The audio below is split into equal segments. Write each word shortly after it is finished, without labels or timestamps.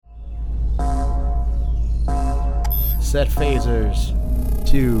Set phasers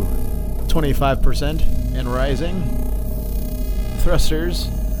to 25% and rising. Thrusters,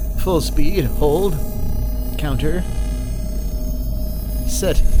 full speed, hold. Counter.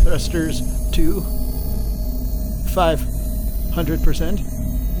 Set thrusters to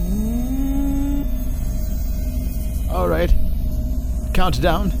 500%. Alright.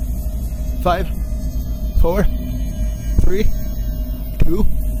 Countdown. 5, 4, 3, 2,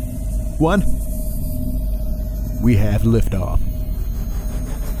 1. We have liftoff.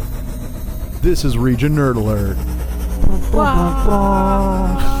 This is Region Nerd Alert.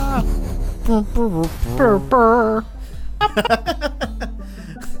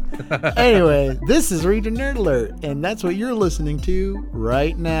 Anyway, this is Region Nerd Alert, and that's what you're listening to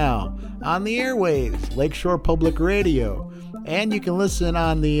right now on the airwaves, Lakeshore Public Radio, and you can listen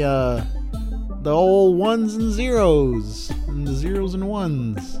on the old ones and zeros, and the zeros and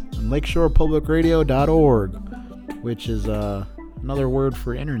ones, on lakeshorepublicradio.org, which is another word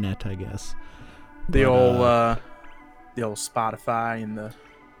for internet, I guess. The old Spotify and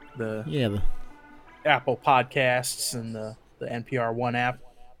the Apple Podcasts and the NPR One app.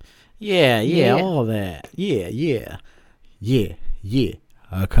 Yeah, all that. Yeah.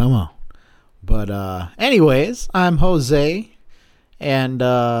 Come on. But anyways, I'm Jose, and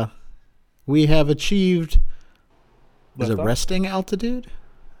we have achieved resting altitude?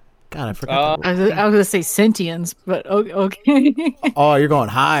 God, I forgot. I was going to say sentience, but okay. Oh, you're going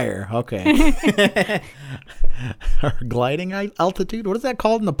higher. Okay. Or gliding altitude? What is that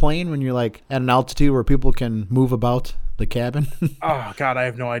called in the plane when you're like at an altitude where people can move about the cabin? Oh, God, I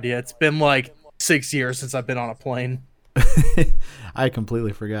have no idea. It's been like 6 years since I've been on a plane. I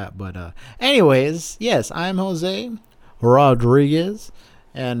completely forgot. But anyways, yes, I'm Jose Rodriguez.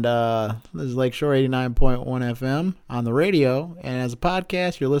 And this is Lakeshore 89.1 FM on the radio. And as a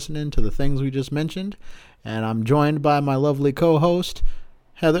podcast, you're listening to the things we just mentioned. And I'm joined by my lovely co-host,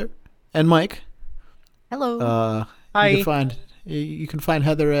 Heather and Mike. Hello. Hi. You can find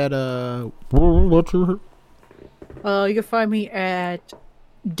Heather at what's her? You can find me at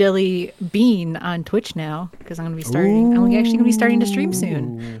Deli Bean on Twitch now because I'm actually going to be starting to stream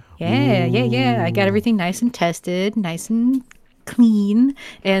soon. Yeah. I got everything nice and tested, nice and clean,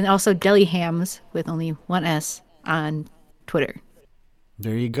 and also Deli Hams with only one S on Twitter.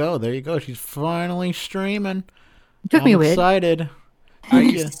 There you go. She's finally streaming. Took me a bit. Excited.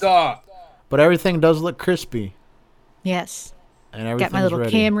 I saw. But everything does look crispy. Yes. And everything's got my little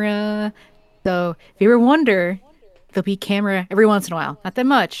ready. camera. So if you ever wonder, there'll be camera every once in a while. Not that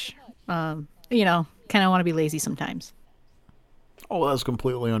much. Kind of want to be lazy sometimes. Oh, that's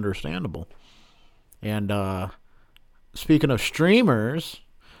completely understandable. And speaking of streamers,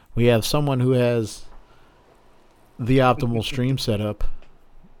 we have someone who has the optimal stream setup,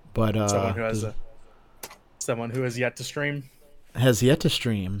 but someone who has yet to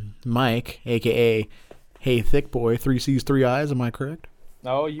stream. Mike, aka Hey Thick Boy, 3 C's 3 Eyes. Am I correct?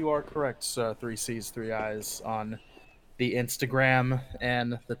 No, you are correct. 3 C's 3 Eyes on the Instagram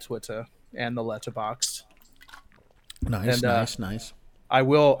and the Twitter and the Letterboxd. Nice. I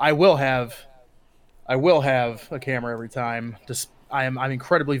will have a camera every time. I'm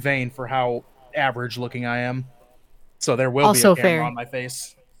incredibly vain for how average looking I am. So there will also be a camera fair. on my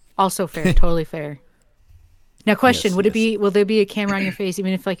face. Also fair, totally fair. Now, question: Yes. Will there be a camera on your face,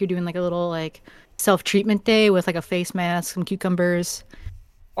 even if like you're doing like a little like self-treatment day with like a face mask, some cucumbers?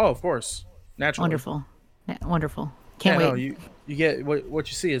 Oh, of course, naturally. Wonderful. Can't wait. No, you get what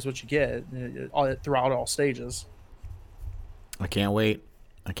you see is what you get throughout all stages. I can't wait.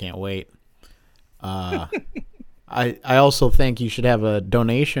 I also think you should have a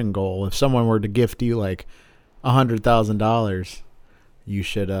donation goal. If someone were to gift you like $100,000, you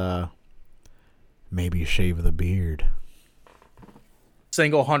should maybe shave the beard.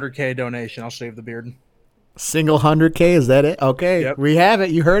 Single 100K donation. I'll shave the beard. Single 100K, is that it? Okay, Yep. We have it.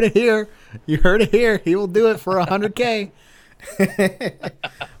 You heard it here. He will do it for 100K.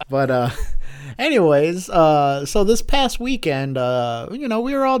 But anyways, so this past weekend,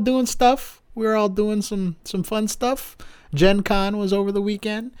 we were all doing stuff. We were all doing some fun stuff. Gen Con was over the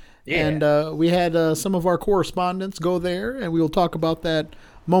weekend. Yeah. And we had some of our correspondents go there, and we will talk about that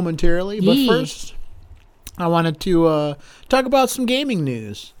momentarily. But first, I wanted to talk about some gaming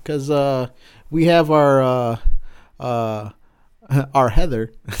news, because we have our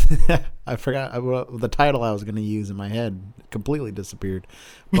Heather. I forgot the title I was going to use in my head. Completely disappeared.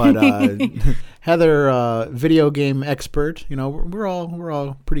 But Heather, video game expert. We're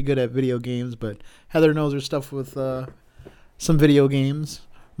all pretty good at video games, but Heather knows her stuff with some video games.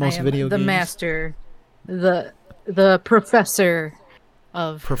 Most video the games. Master, the professor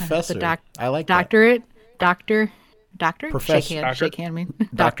of Professor. the I like doctorate. Doctor. Doctor? Professor- Shake hand me.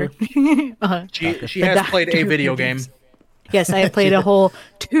 Doctor. Uh, She The has played a doctor video video game. games. yes, I have played a whole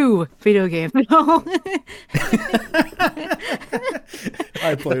 2 video games.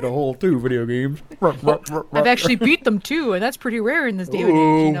 I played a whole 2 video games. I've actually beat them too, and that's pretty rare in this day and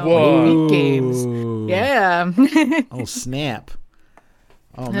age. You know, whoa. beat games. Yeah. Oh snap!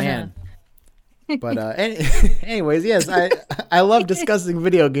 Oh man. But anyways, yes, I love discussing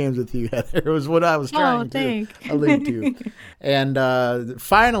video games with you, Heather. It was what I was trying to allude to. And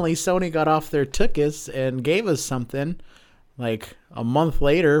finally, Sony got off their tuchus and gave us something like a month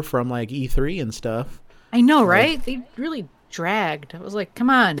later from like E3 and stuff. I know, right? They really dragged. I was like, come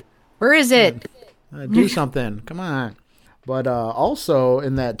on, where is it? Do something, come on. But also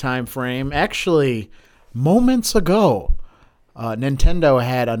in that time frame, actually, moments ago, Nintendo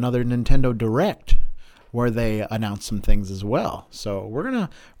had another Nintendo Direct where they announced some things as well. So we're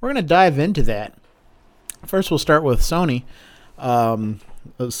gonna dive into that. First, we'll start with Sony.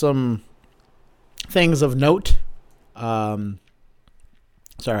 Some things of note. Sorry,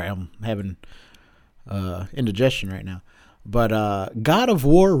 I'm having indigestion right now. But God of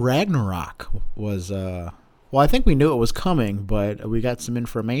War Ragnarok was well, I think we knew it was coming, but we got some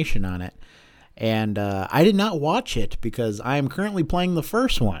information on it. And I did not watch it because I am currently playing the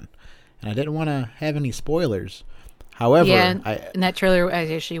first one, and I didn't want to have any spoilers. However, Yeah, and that trailer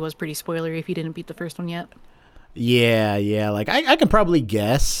actually was pretty spoilery if you didn't beat the first one yet. yeah, like I can probably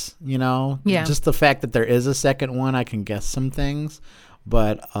guess, Yeah. just the fact that there is a second one, I can guess some things.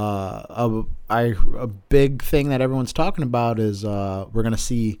 But a big thing that everyone's talking about is we're gonna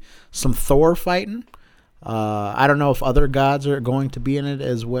see some Thor fighting. I don't know if other gods are going to be in it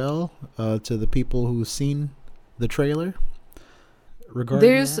as well. To the people who've seen the trailer, regarding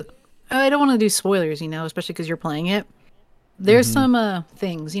that. I don't want to do spoilers, especially because you're playing it. There's some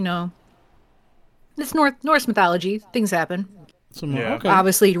things, it's Norse mythology. Things happen. Some, Yeah. okay.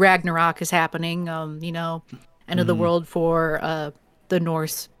 Obviously, Ragnarok is happening. End of the world for the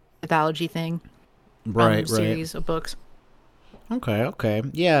Norse mythology thing. Right. Series of books. Okay.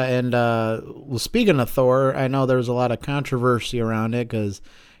 Yeah, and well, speaking of Thor, I know there's a lot of controversy around it because,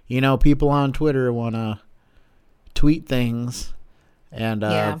 people on Twitter want to tweet things, and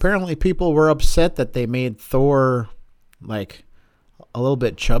Yeah. apparently people were upset that they made Thor like a little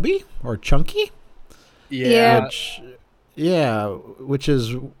bit chubby or chunky. Yeah. Which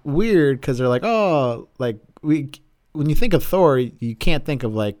is weird because they're like, oh, like when you think of Thor, you can't think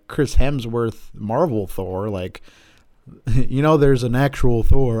of like Chris Hemsworth Marvel Thor, like. There's an actual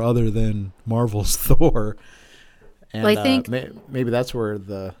Thor other than Marvel's Thor. And Well, I think maybe that's where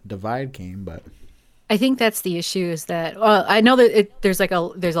the divide came, but I think that's the issue is that I know that there's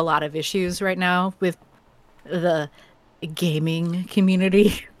a lot of issues right now with the gaming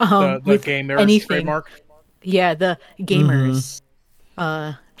community. The with gamers anything. trademark. Yeah, the gamers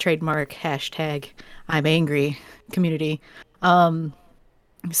trademark hashtag I'm angry community.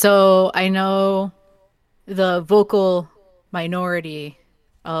 So I know the vocal minority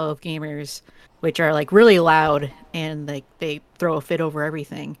of gamers, which are like really loud and like they throw a fit over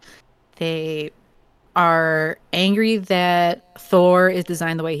everything. They are angry that Thor is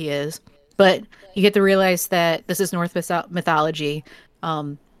designed the way he is, but you get to realize that this is Norse mythology.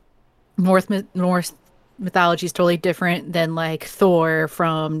 Norse mythology is totally different than like Thor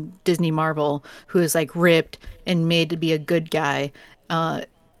from Disney Marvel, who is like ripped and made to be a good guy.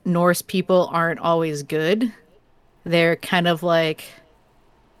 Norse people aren't always good. They're kind of like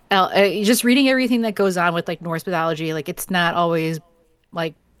just reading everything that goes on with like Norse mythology. Like it's not always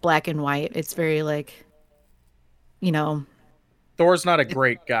like black and white. It's very like, Thor's not a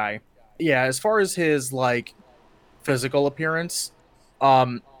great guy. Yeah, as far as his like physical appearance,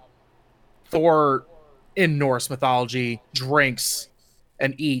 Thor in Norse mythology drinks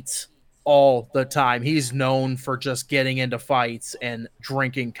and eats all the time. He's known for just getting into fights and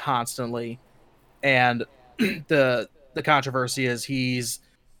drinking constantly. And the controversy is he's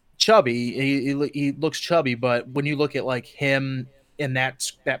chubby. He looks chubby, but when you look at like him in that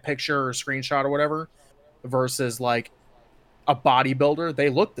picture or screenshot or whatever versus like a bodybuilder, they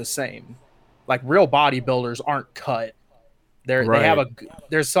look the same. Like real bodybuilders aren't cut. They have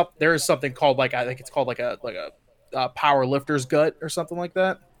there's something called like I think it's called like a power lifter's gut or something like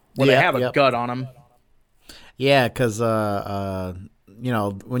that. Where they have a gut on them. Yeah, because when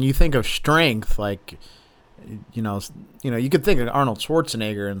you think of strength, like you could think of Arnold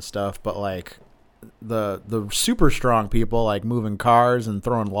Schwarzenegger and stuff, but like the super strong people, like moving cars and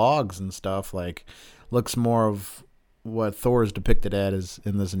throwing logs and stuff, like looks more of what Thor is depicted as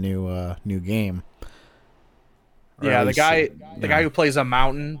in this new game. Or Yeah, at least, the guy who plays a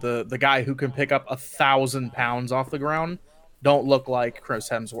mountain, the guy who can pick up 1,000 pounds off the ground, don't look like Chris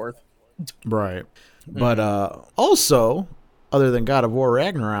Hemsworth. right. But also, other than God of War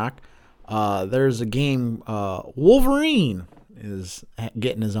Ragnarok, there's a game. Wolverine is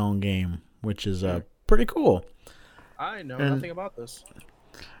getting his own game, which is pretty cool. I know And- nothing about this.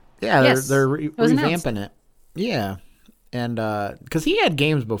 Yeah, Yes, they're it was announced. revamping it. Yeah, and because he had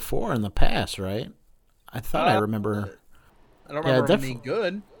games before in the past, right? I thought I remember. I don't Yeah, remember him being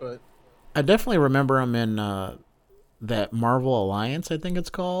good, but I definitely remember him in that Marvel Alliance, I think it's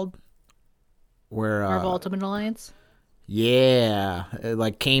called, where Marvel Ultimate Alliance. yeah, it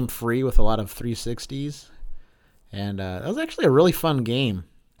like came free with a lot of 360s, and that was actually a really fun game.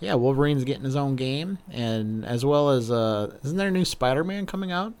 Yeah, Wolverine's getting his own game, and as well as isn't there a new Spider-Man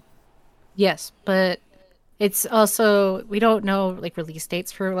coming out? Yes, but it's also we don't know like release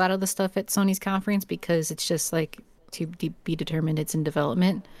dates for a lot of the stuff at Sony's conference because it's just like to be determined. It's in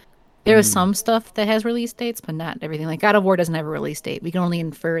development. There is some stuff that has release dates, but not everything. Like God of War doesn't have a release date. We can only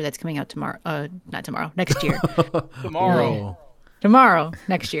infer that's coming out tomorrow. Not tomorrow. Next year. tomorrow Oh, Tomorrow.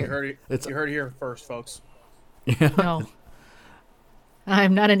 Next you year. heard it. You heard it here first, folks. No,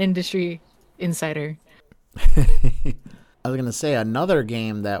 I'm not an industry insider. I was gonna say another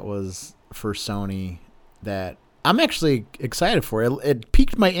game that was for Sony that I'm actually excited for. It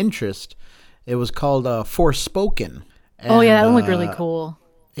piqued my interest. It was called Forspoken. Oh yeah, that And, one looked really cool.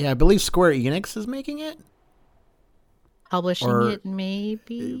 Yeah, I believe Square Enix is making it. Publishing or- it,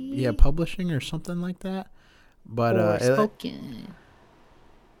 maybe. Yeah, publishing or something like that. But Or it, spoken.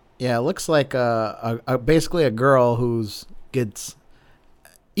 yeah, it looks like basically a girl who's gets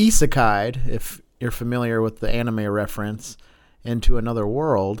isekai'd, if you're familiar with the anime reference, into another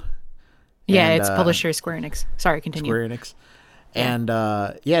world. Yeah, And, it's publisher Square Enix. Sorry, continue. Square Enix. And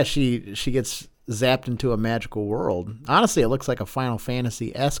yeah, she gets zapped into a magical world. Honestly, it looks like a Final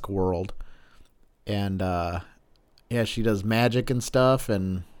Fantasy-esque world. And yeah, she does magic and stuff,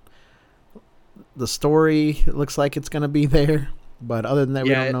 and the story looks like it's going to be there. But other than that,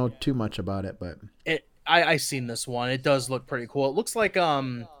 we Yeah, don't know too much about it. But I seen this one. It does look pretty cool. It looks like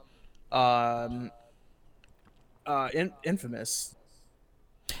Infamous.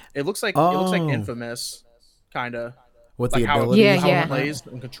 It looks like Oh. Infamous, kind of with like the how abilities, Yeah, how yeah. it plays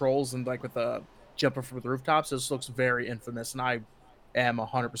and controls and like with the jumping from the rooftops. This looks very Infamous, and I am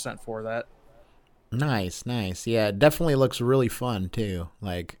 100% for that. Nice, nice. Yeah, it definitely looks really fun too.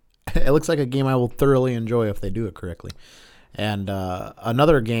 Like it looks like a game I will thoroughly enjoy if they do it correctly. And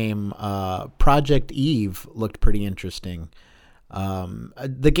another game, Project Eve, looked pretty interesting.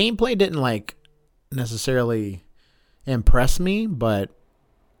 The gameplay didn't like necessarily impress me, but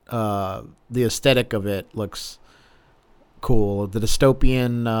the aesthetic of it looks cool. The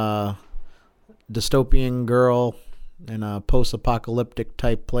dystopian girl in a post-apocalyptic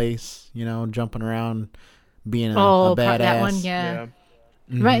type place, you know, jumping around, being a badass. That one, yeah.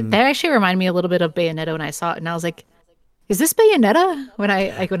 Mm-hmm. Right, that actually reminded me a little bit of Bayonetta when I saw it, and I was like, "Is this Bayonetta?" When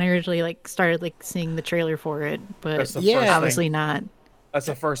I originally like started like seeing the trailer for it, but That's the Yeah. first obviously thing. not. That's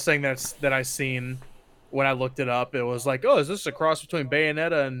the first thing that I seen when I looked it up. It was like, oh, is this a cross between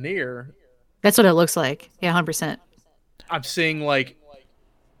Bayonetta and Nier? That's what it looks like. Yeah, 100%. I'm seeing like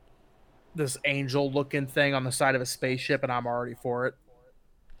this angel-looking thing on the side of a spaceship, and I'm already for it.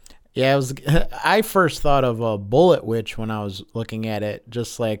 Yeah, I first thought of a Bullet Witch when I was looking at it,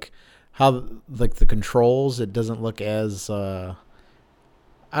 just like how like the controls, it doesn't look as I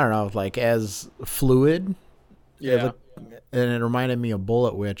don't know, like as fluid. Yeah. And it reminded me of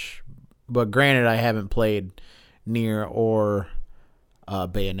Bullet Witch, but granted, I haven't played Nier or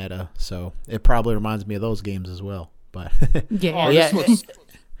Bayonetta, so it probably reminds me of those games as well. But Yeah. Oh, Yeah.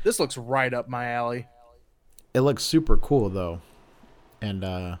 this looks right up my alley. it looks super cool though, and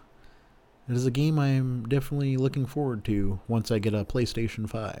it is a game I'm definitely looking forward to once I get a PlayStation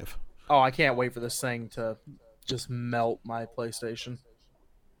 5. Oh, I can't wait for this thing to just melt my PlayStation.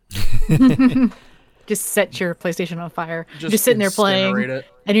 Just set your PlayStation on fire. Just Just sitting there playing, incinerate it.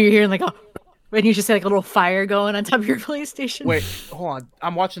 and you're hearing like, oh, and you just see like a little fire going on top of your PlayStation. Wait, hold on.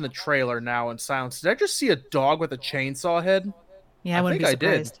 I'm watching the trailer now in silence. Did I just see a dog with a chainsaw head? Yeah, I wouldn't think be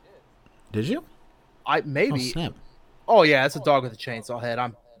I did. surprised. Did you? I Oh maybe. snap! Oh yeah, it's a dog with a chainsaw head.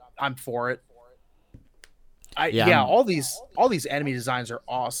 I'm for it. Yeah, Yeah, I'm- all these enemy designs are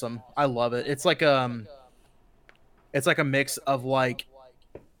awesome. I love it. It's like a mix of like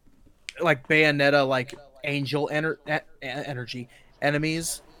Bayonetta, like angel energy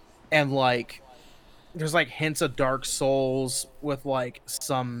enemies, and like there's like hints of Dark Souls with like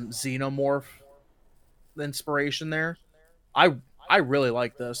some xenomorph inspiration there. I really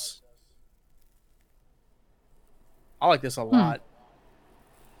like this. I like this a lot.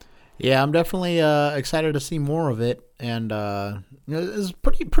 Yeah, I'm definitely excited to see more of it, and it's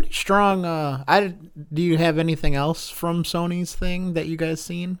pretty strong. Do you have anything else from Sony's thing that you guys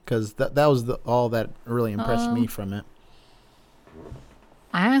seen? Because that was all that really impressed me from it.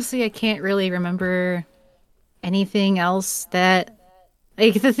 Honestly, I can't really remember anything else that.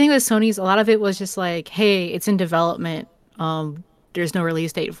 Like the thing with Sony's, a lot of it was just like, hey, it's in development. There's no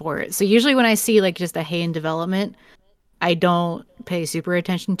release date for it. So usually when I see like just a hey in development, I don't pay super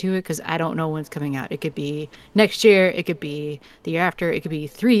attention to it because I don't know when it's coming out. It could be next year, it could be the year after, it could be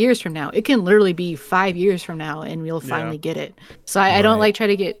 3 years from now. It can literally be 5 years from now, and we'll finally get it. So I don't like try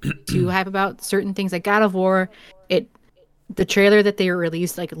to get too hype about certain things. Like God of War, the trailer that they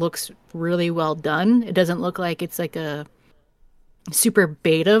released like looks really well done. It doesn't look like it's like a super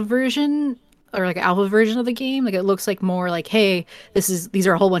beta version or like alpha version of the game. Like it looks like more like, hey, these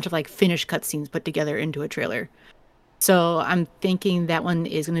are a whole bunch of like finished cutscenes put together into a trailer. So I'm thinking that one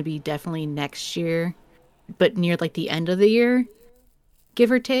is going to be definitely next year, but near like the end of the year,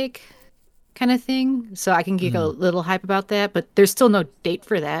 give or take, kind of thing. So I can get a little hype about that, but there's still no date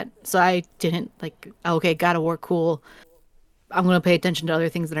for that. So I didn't like, okay, God of War, cool. I'm going to pay attention to other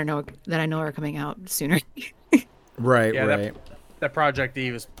things that I know are coming out sooner. Right, Yeah, right. That Project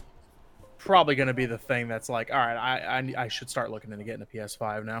Eve is probably going to be the thing that's like, all right, I should start looking into getting a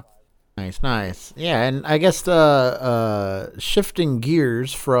PS5 now. Nice. Yeah, and I guess the shifting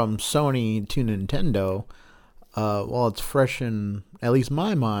gears from Sony to Nintendo, while it's fresh in at least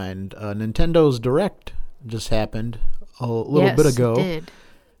my mind, Nintendo's Direct just happened a little bit ago. It did.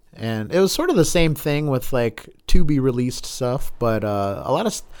 And it was sort of the same thing with like to be released stuff, but a lot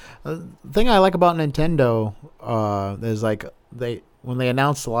of the thing I like about Nintendo is like when they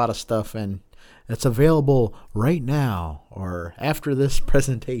announce a lot of stuff and it's available right now or after this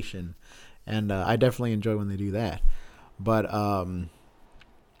presentation, and I definitely enjoy when they do that. But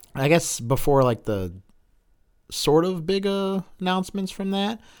I guess before like the sort of big announcements from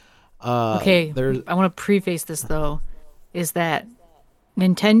that, okay, I want to preface this though, is that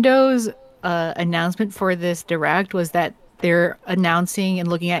Nintendo's announcement for this Direct was that they're announcing and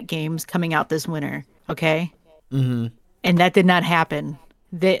looking at games coming out this winter. Okay. Mm-hmm. And that did not happen.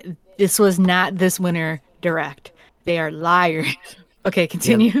 This was not this winter Direct. They are liars. Okay,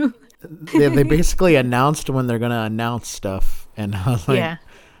 continue. Yeah, they basically announced when they're gonna announce stuff, and I was like, yeah.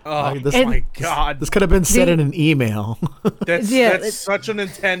 Oh this, my god! This could have been said in an email. That's such a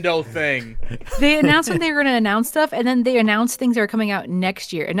Nintendo thing. They announced when they were going to announce stuff, and then they announced things that are coming out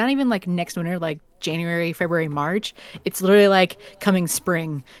next year, and not even like next winter, like January, February, March. It's literally like coming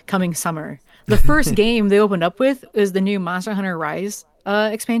spring, coming summer. The first game they opened up with is the new Monster Hunter Rise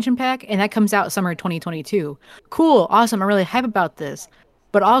expansion pack, and that comes out summer 2022. Cool, awesome. I'm really hype about this,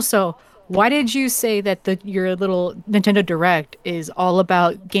 but also, why did you say that your little Nintendo Direct is all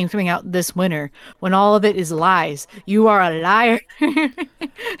about games coming out this winter when all of it is lies? You are a liar.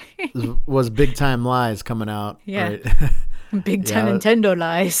 Was big time lies coming out. Yeah. Right? Big time Nintendo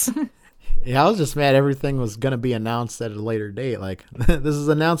lies. Yeah, I was just mad everything was going to be announced at a later date. Like, this is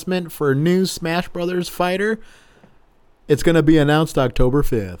announcement for new Smash Brothers fighter. It's going to be announced October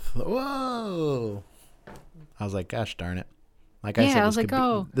 5th. Whoa. I was like, gosh darn it. Like I said, I was like,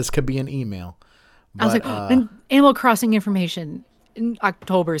 this could be an email. But, I was like, Animal Crossing information in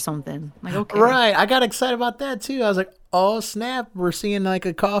October or something. Like, okay. Right. I got excited about that too. I was like, oh snap, we're seeing like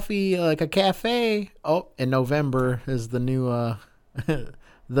a coffee, like a cafe. Oh, in November is the new,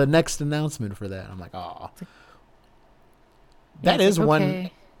 the next announcement for that. I'm like, oh. That is one.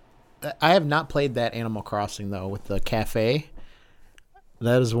 I have not played that Animal Crossing though with the cafe.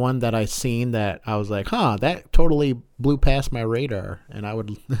 That is one that I seen that I was like, huh, that totally blew past my radar, and I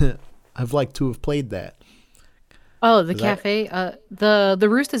would I've liked to have played that. Oh, the cafe. The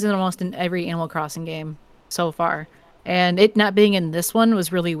roost is in almost in every Animal Crossing game so far, and it not being in this one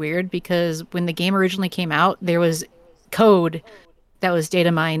was really weird because when the game originally came out, there was code that was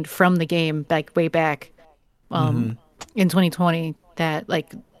data mined from the game like way back, in 2020. That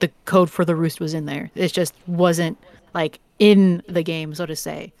like the code for the roost was in there. It just wasn't like in the game, so to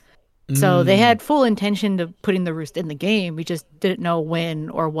say. So they had full intention of putting the roost in the game. We just didn't know when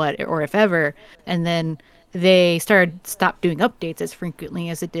or what or if ever. And then they stopped doing updates as frequently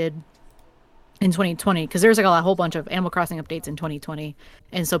as it did in 2020 because there's like a whole bunch of Animal Crossing updates in 2020.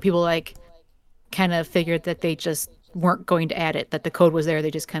 And so people like kind of figured that they just weren't going to add it, that the code was there.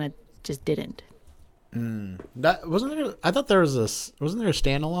 They just kind of just didn't. That wasn't there. I thought wasn't there a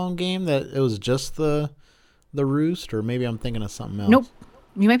standalone game that it was just the roost, or maybe I'm thinking of something else. Nope,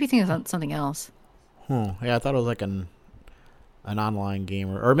 you might be thinking of something else. Yeah, I thought it was like an online game,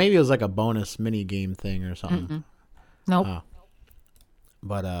 or maybe it was like a bonus mini game thing or something. Nope.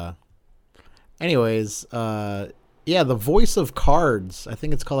 But anyways, yeah, the voice of cards. I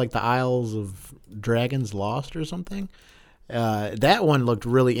think it's called like the Isles of Dragons Lost or something. That one looked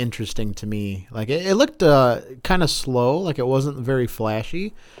really interesting to me. Like it looked kind of slow, like it wasn't very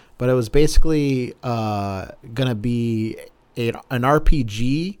flashy, but it was basically gonna be an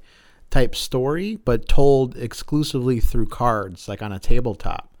RPG type story, but told exclusively through cards, like on a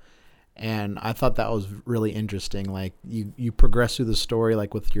tabletop. And I thought that was really interesting. Like you progress through the story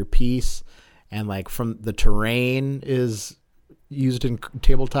like with your piece, and like from the terrain is used in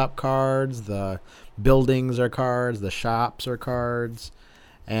tabletop cards, the buildings are cards, the shops are cards,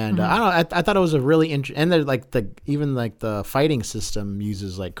 and I don't know. I thought it was a really interesting. And they're like even like the fighting system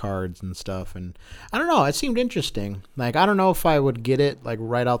uses like cards and stuff. And I don't know. It seemed interesting. Like I don't know if I would get it like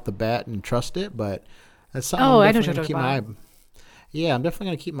right out the bat and trust it, but that's something. Oh, I'm I know definitely what gonna you're keep my eye. Yeah, I'm definitely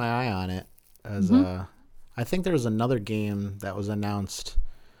gonna keep my eye on it. As I think there was another game that was announced.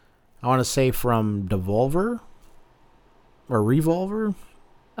 I want to say from Devolver or Revolver.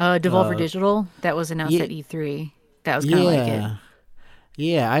 Devolver Digital, that was announced yeah. at E3. That was kind of like it.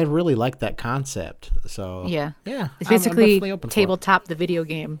 Yeah, I really like that concept. So Yeah. yeah, It's I'm basically definitely open for it. tabletop, the video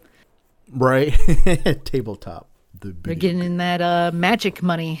game. Right? Tabletop. They're getting in that magic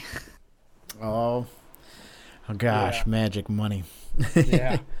money. Oh gosh, Yeah. magic money.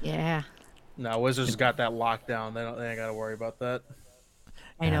 Yeah. Yeah, No, Wizards got that lockdown. They ain't got to worry about that.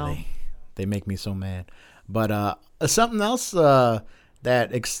 I know. They make me so mad. But something else that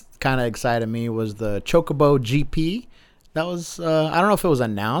kind of excited me was the Chocobo GP. That was I don't know if it was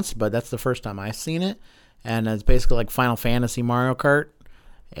announced, but that's the first time I've seen it. And it's basically like Final Fantasy Mario Kart,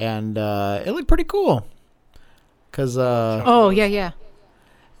 and it looked pretty cool. Cause Oh, yeah.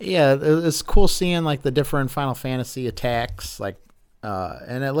 yeah, it's cool seeing like the different Final Fantasy attacks, like,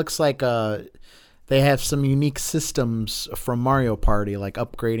 and it looks like they have some unique systems from Mario Party, like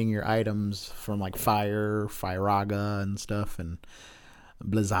upgrading your items from like Firaga and stuff, and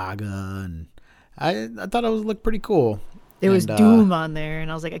Blizzaga, and I thought it looked pretty cool. There was And, Doom on there,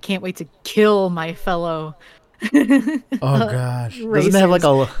 and I was like, I can't wait to kill my fellow. Oh gosh, doesn't it have like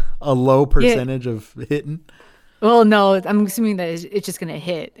racers. a low percentage of hitting? Well, no, I'm assuming that it's just gonna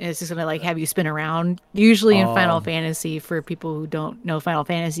hit. And it's just gonna like have you spin around. Usually in Final Fantasy, for people who don't know Final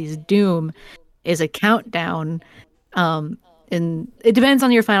Fantasy's Doom is a countdown. And it depends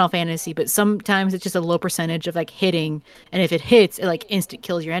on your Final Fantasy, but sometimes it's just a low percentage of like hitting, and if it hits, it like instant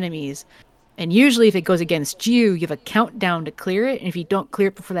kills your enemies. And usually, if it goes against you, you have a countdown to clear it, and if you don't clear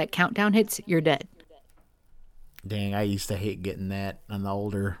it before that countdown hits, you're dead. Dang, I used to hate getting that on the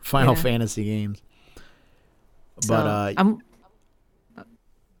older Final Yeah. Fantasy games. So, But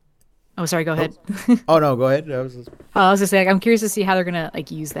oh, sorry. Go ahead. oh no, go ahead. I was I was gonna say, like, I'm curious to see how they're gonna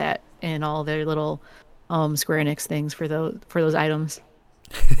like use that in all their little Square Enix things for those items.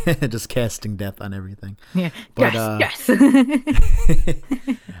 just casting death on everything. Yeah. But, yes.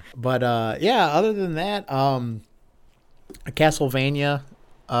 But yeah, other than that, Castlevania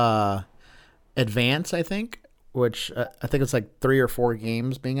Advance, I think, which I think it's like 3 or 4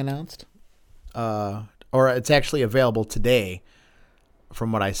 games being announced. Or it's actually available today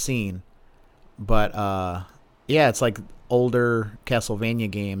from what I've seen. But yeah, it's like older Castlevania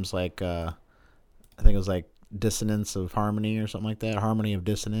games, like I think it was like Dissonance of Harmony or something like that, Harmony of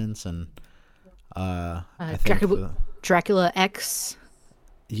Dissonance, and I think Dracula X.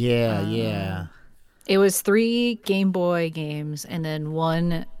 yeah. It was 3 Game Boy games and then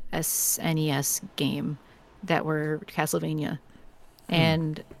 1 SNES game that were Castlevania.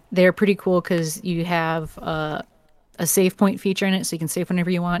 And they're pretty cool because you have a save point feature in it, so you can save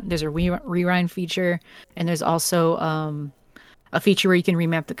whenever you want. There's a rewind feature, and there's also a feature where you can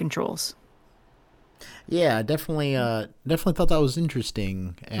remap the controls. Yeah, definitely thought that was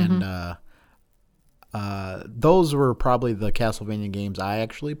interesting, and those were probably the Castlevania games I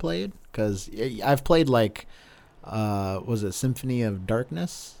actually played, because I've played like was it Symphony of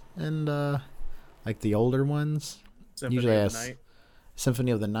Darkness and like the older ones.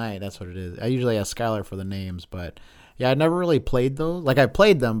 Symphony of the Night, that's what it is. I usually ask Skylar for the names, but yeah, I never really played those. Like I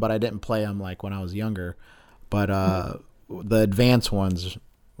played them, but I didn't play them like when I was younger. But the advanced ones,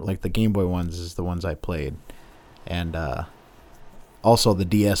 like the Game Boy ones, is the ones I played, and also the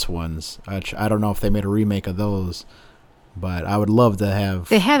DS ones. Which I don't know if they made a remake of those, but I would love to have.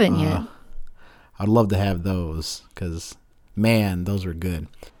 They haven't yet. I'd love to have those because, man, those are good.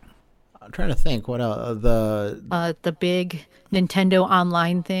 I'm trying to think what else. The big Nintendo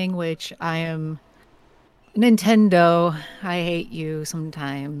Online thing, which I am. Nintendo, I hate you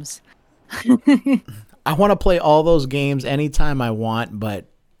sometimes. I want to play all those games anytime I want, but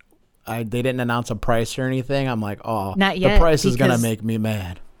they didn't announce a price or anything, I'm like, oh, Not the yet, price is gonna because make me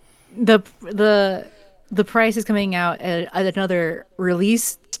mad. The price is coming out at another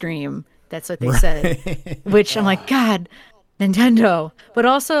release stream. That's what they said. Which I'm like, God, Nintendo. But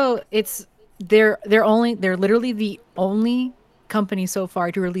also, they're literally the only company so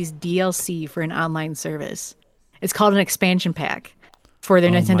far to release DLC for an online service. It's called an expansion pack for their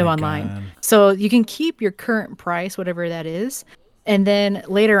Nintendo my Online. God. So you can keep your current price, whatever that is, and then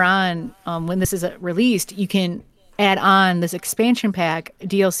later on, when this is released, you can add on this expansion pack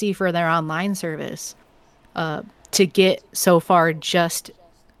DLC for their online service. To get so far just,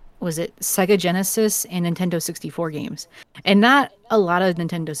 was it Sega Genesis and Nintendo 64 games, and not a lot of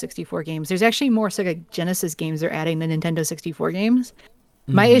Nintendo 64 games. There's actually more Sega Genesis games they're adding than Nintendo 64 games.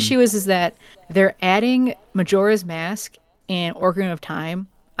 My issue is that they're adding Majora's Mask and Ocarina of Time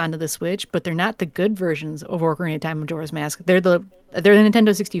onto the Switch, but they're not the good versions of Ocarina of Time and Majora's Mask. They're the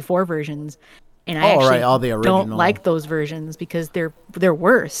Nintendo 64 versions. And I actually all the don't original. like those versions because they're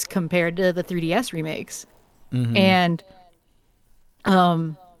worse compared to the 3DS remakes. And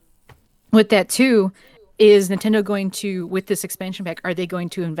with that too, is Nintendo going to, with this expansion pack, are they going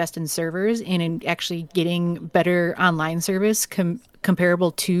to invest in servers and in actually getting better online service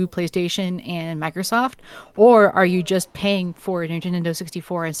comparable to PlayStation and Microsoft? Or are you just paying for Nintendo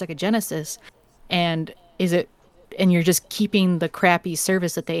 64 and Sega Genesis? And you're just keeping the crappy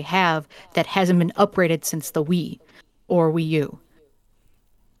service that they have that hasn't been upgraded since the Wii or Wii U?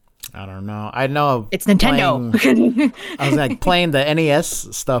 I don't know. I know It's Nintendo. I was like playing the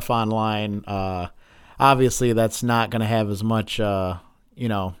NES stuff online. Obviously, that's not going to have as much,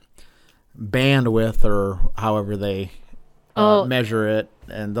 bandwidth or however they measure it,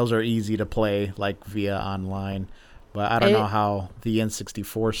 and those are easy to play like via online. But I don't know how the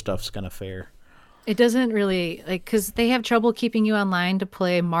N64 stuff's going to fare. It doesn't really, because they have trouble keeping you online to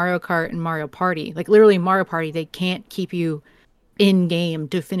play Mario Kart and Mario Party. Like, literally, Mario Party, they can't keep you in-game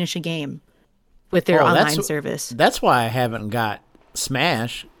to finish a game with their online service. That's why I haven't got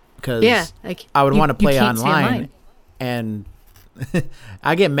Smash, because I would you- want to you play can't stay online, and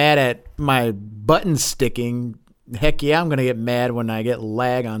I get mad at my button sticking. Heck yeah, I'm going to get mad when I get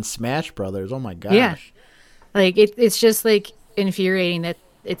lag on Smash Brothers. Oh my gosh. Yeah. Like, it's just, like, infuriating that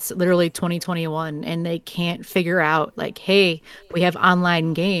it's literally 2021 and they can't figure out, like, hey, we have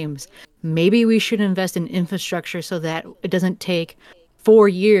online games. Maybe we should invest in infrastructure so that it doesn't take 4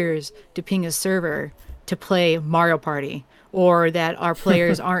 years to ping a server to play Mario Party, or that our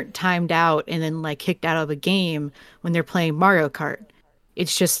players aren't timed out and then, like, kicked out of a game when they're playing Mario Kart.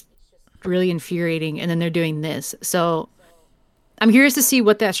 It's just really infuriating. And then they're doing this. So I'm curious to see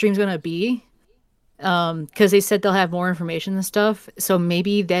what that stream's going to be. Because they said they'll have more information and stuff. So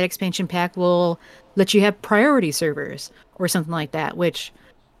maybe that expansion pack will let you have priority servers or something like that, which,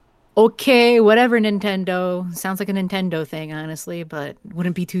 okay, whatever, Nintendo. Sounds like a Nintendo thing, honestly, but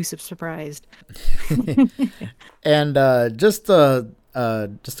wouldn't be too surprised. And just to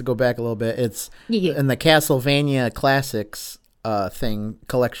go back a little bit, it's in the Castlevania Classics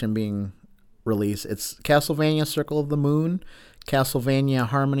collection being released. It's Castlevania Circle of the Moon, Castlevania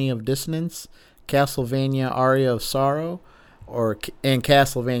Harmony of Dissonance, Castlevania Aria of Sorrow, and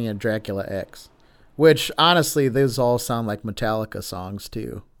Castlevania Dracula X, which honestly, those all sound like Metallica songs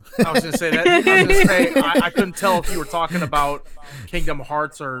too. I was gonna say that. I was gonna say I couldn't tell if you were talking about Kingdom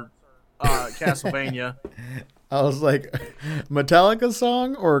Hearts or Castlevania. I was like, Metallica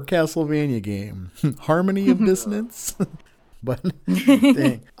song or Castlevania game? Harmony of Dissonance? But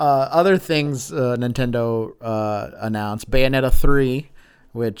dang. Other things Nintendo announced, Bayonetta 3,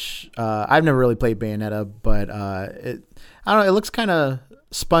 which I've never really played Bayonetta, but I don't know, it looks kind of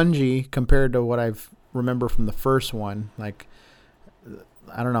spongy compared to what I remember from the first one. Like,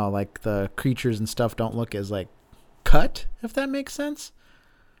 I don't know, like the creatures and stuff don't look as like cut, if that makes sense.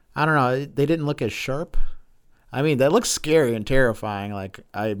 I don't know, they didn't look as sharp. I mean, that looks scary and terrifying. Like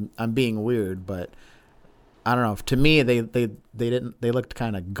I'm being weird, but I don't know. To me, they looked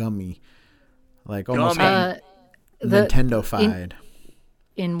kind of gummy, like almost like Nintendo-fied.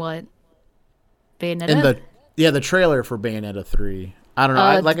 In what? Bayonetta? In the trailer for Bayonetta 3. I don't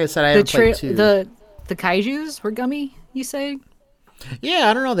know. Like I said, I haven't played 2. The kaijus were gummy, you say? Yeah,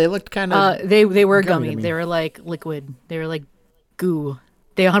 I don't know. They looked kind of. They were gummy. They were like liquid. They were like goo.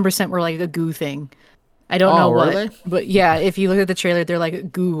 They 100% were like a goo thing. I don't know what. Really? But yeah, if you look at the trailer, they're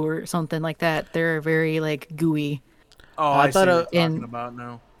like goo or something like that. They're very like gooey. Oh, I thought see what you're talking about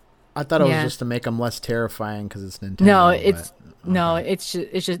now. I thought it was just to make them less terrifying because it's Nintendo. No, it's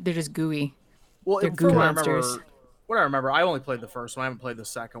just they're just gooey. Well, they're goo monsters. What I remember, I only played the first one. I haven't played the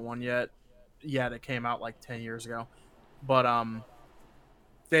second one yet. Yeah, it came out like 10 years ago. But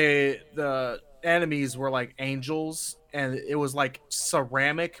the enemies were like angels, and it was like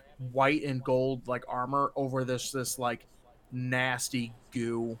ceramic white and gold like armor over this like nasty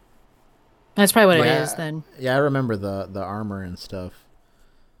goo. That's probably what it Yeah. is then. Yeah, I remember the armor and stuff.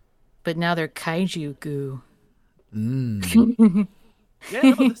 But now they're kaiju goo. Yeah,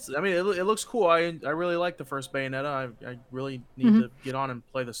 no, it looks cool. I really like the first Bayonetta. I really need to get on and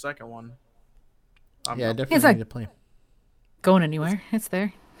play the second one. Yeah, I I'm- definitely It's like- need to play. Going anywhere. It's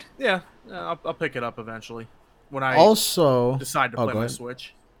there. yeah, I'll pick it up eventually when I Also, decide to oh, play go my ahead.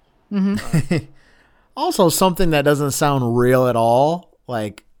 Switch. Also, something that doesn't sound real at all.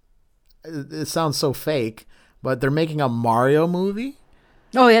 Like, it sounds so fake, but they're making a Mario movie.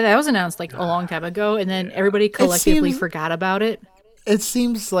 Oh yeah, that was announced like a long time ago, and then everybody collectively seems- forgot about it. It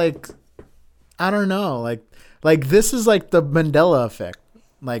seems like, I don't know, like this is like the Mandela effect.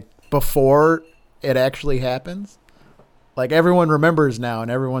 Like before it actually happens, like everyone remembers now and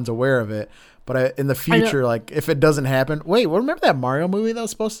everyone's aware of it. But in the future, like if it doesn't happen, wait, remember that Mario movie that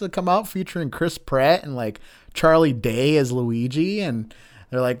was supposed to come out featuring Chris Pratt and like Charlie Day as Luigi, and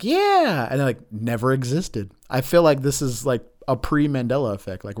they're like, yeah, and they're like, never existed. I feel like this is like a pre-Mandela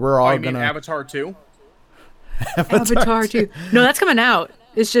effect. Like we're all Oh, you mean gonna Avatar 2? Avatar 2. No, that's coming out.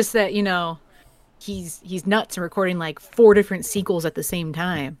 It's just that, he's nuts and recording like 4 different sequels at the same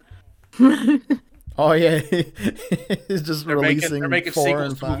time. Oh yeah, he's just releasing They're making 4 sequels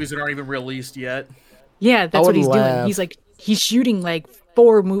and to 5. movies that aren't even released yet. Yeah, that's what would he's laugh. doing. He's shooting like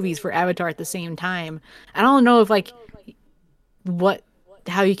 4 movies for Avatar at the same time. I don't know if like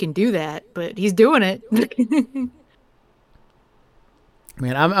how you can do that, but he's doing it.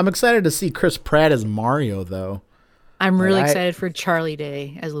 Man, I'm excited to see Chris Pratt as Mario though. I'm really I- excited for Charlie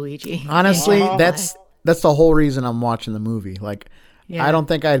Day as Luigi. Honestly, And that's the whole reason I'm watching the movie. Like, Yeah. I don't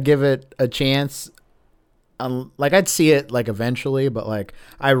think I'd give it a chance. Like, I'd see it like eventually, but like,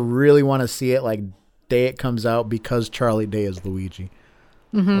 I really want to see it like day it comes out because Charlie Day is Luigi.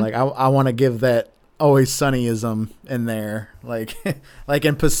 Like, I want to give that Always Sunnyism in there. Like, like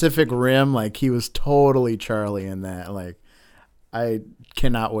in Pacific Rim, like he was totally Charlie in that. Like, I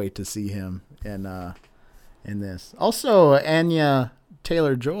cannot wait to see him in this. Also, Anya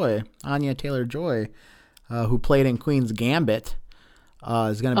Taylor-Joy, who played in Queen's Gambit,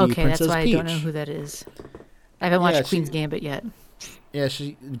 is going to be Okay, Princess that's why Peach. I don't know who that is. I haven't watched Yeah, Queen's Gambit yet. Yeah,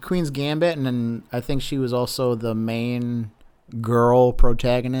 she Queen's Gambit, and then I think she was also the main girl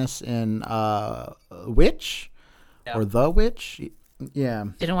protagonist in Witch or The Witch. Yeah,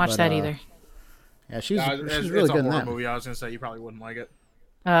 Didn't watch but, that either. Yeah, she's It's really a good in horror that. movie. I was gonna say you probably wouldn't like it.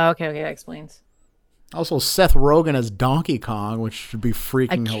 Okay, that explains. Also, Seth Rogen as Donkey Kong, which should be I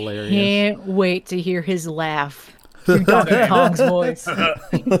freaking hilarious. can't wait to hear his laugh through Donkey Kong's voice. I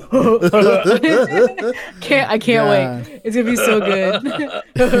can't God. wait. It's gonna be so good.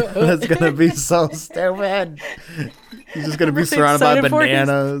 That's gonna be so stupid. He's just gonna be really surrounded by excited for his-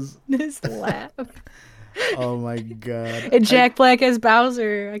 bananas. His laugh. Oh my god! And Jack Black as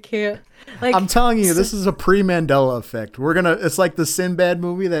Bowser. I can't. Like, I'm telling you, this is a pre-Mandela effect. It's like the Sinbad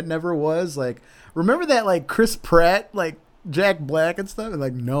movie that never was. Like, remember that like Chris Pratt, like Jack Black and stuff? And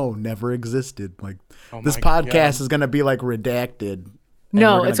like, no, never existed. Like, this my podcast God. is gonna be like redacted. and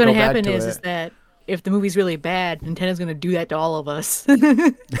no, we're what's gonna go back happen to is it. that if the movie's really bad, Nintendo's gonna do that to all of us.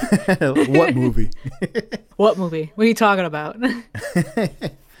 What movie? What movie? What are you talking about?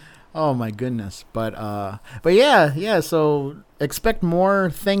 Oh my goodness. But yeah, so expect more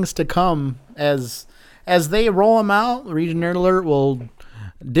things to come as they roll them out. Region Nerd Alert will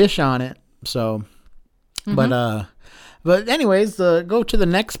dish on it. So but anyways, go to the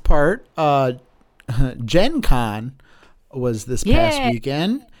next part. Gen Con was this past Yay.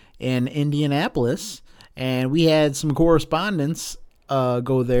 weekend in Indianapolis, and we had some correspondents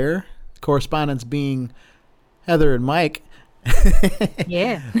go there. Correspondents being Heather and Mike.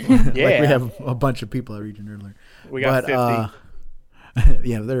 Yeah. Like we have a bunch of people at Region Nerd Alert. We got 50.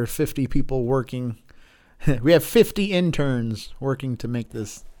 Yeah, there are 50 people working. We have 50 interns working to make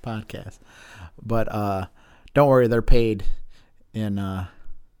this podcast. But don't worry, they're paid in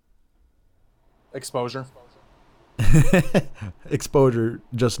Exposure. exposure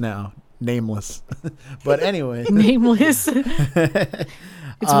just now, nameless. But anyway, Nameless.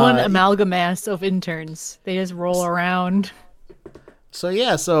 It's one amalgamass of interns. They just roll around.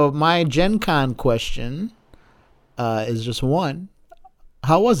 so my Gen Con question is just one.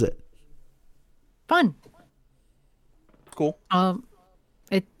 How was it? Fun. Cool.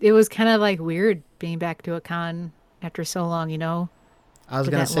 It was kind of like weird being back to a con after so long, you know. I was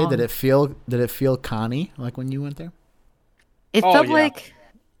For gonna that say, long. did it feel Connie like when you went there? It Oh, felt yeah. like,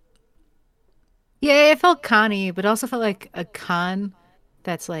 yeah, it felt conny, but it also felt like a con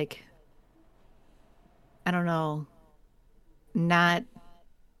that's like, I don't know, not.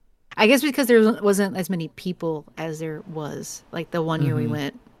 I guess because there wasn't as many people as there was like the one year we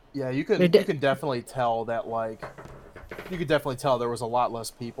went. Yeah, you They're can definitely tell that you could definitely tell there was a lot less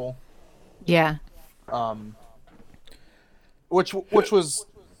people. Yeah. Which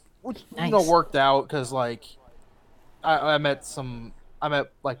Nice. worked out because like I met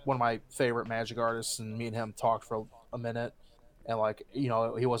like one of my favorite Magic artists, and me and him talked for a minute, and like he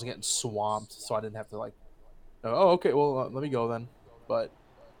wasn't getting swamped, so I didn't have to like, oh okay, well let me go then. But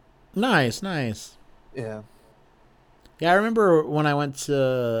Nice. yeah, Yeah, I remember when I went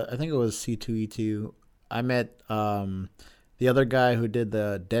to, I think it was C2E2, I met the other guy who did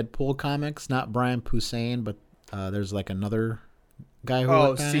the Deadpool comics, not Brian Posehn, but there's like another guy who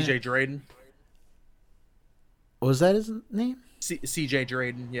worked on CJ it. Drayden. Was that his name? CJ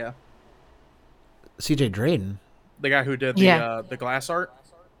Drayden, yeah, CJ Drayden. the guy who did the glass art.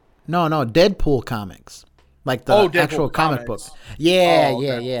 No, Deadpool comics. Like the Deadpool actual comic book. comics. Yeah, Oh,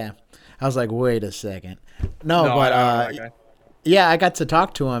 okay. yeah. I was like, wait a second. No, No, but I don't know that guy. yeah, I got to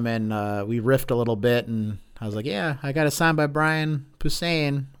talk to him and we riffed a little bit, and I was like, yeah, I got it signed by Brian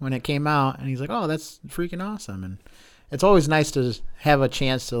Posehn when it came out, and he's like, oh, that's freaking awesome. And it's always nice to have a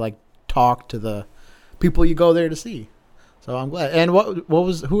chance to like talk to the people you go there to see. So I'm glad. And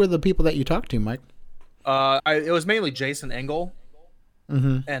who are the people that you talked to, Mike? It was mainly Jason Engel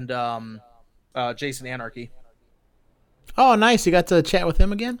Mm-hmm. and Jason Anarchy. Oh, nice. You got to chat with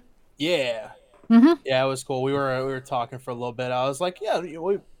him again? Yeah. Mm-hmm. Yeah, it was cool. We were talking for a little bit. I was like, yeah,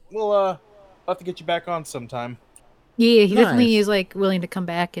 we'll have to get you back on sometime. Yeah, he definitely Nice. is like willing to come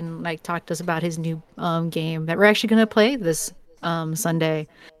back and like talk to us about his new game that we're actually gonna play this Sunday,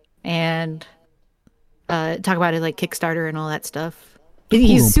 and talk about it like Kickstarter and all that stuff.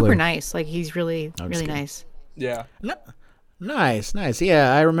 He's Cool super player. nice. Like he's really I'm really just kidding. nice. Yeah. Nice.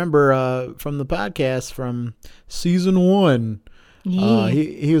 Yeah, I remember from the podcast from season 1. Yeah.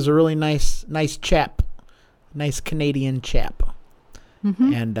 He was a really nice chap, nice Canadian chap.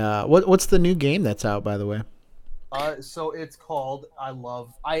 Mm-hmm. And what's the new game that's out, by the way? So it's called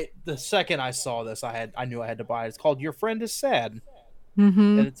the second I saw this, I knew I had to buy it. It's called Your Friend is Sad.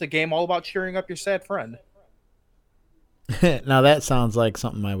 Mm-hmm. And it's a game all about cheering up your sad friend. Now that sounds like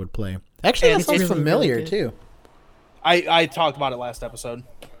something I would play. Actually, And that sounds it's really, familiar really too. I talked about it last episode.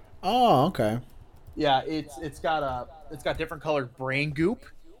 Oh, okay. Yeah, it's got different colored brain goop,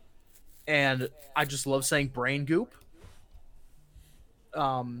 and I just love saying brain goop.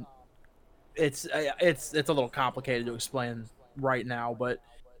 It's a little complicated to explain right now, but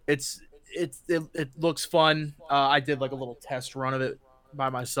it looks fun. I did like a little test run of it by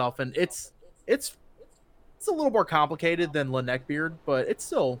myself, and it's a little more complicated than La Neckbeard, but it's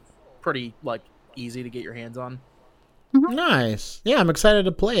still pretty like easy to get your hands on. Nice. Yeah, I'm excited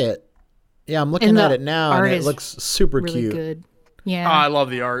to play it. Yeah, I'm looking And the at it now, and art it is looks super Really cute. good. Oh, Yeah. I love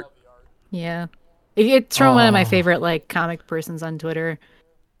the art. Yeah. It's from one of my Oh. favorite like comic persons on Twitter,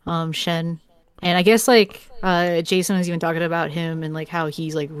 Shen. And I guess like Jason was even talking about him and like how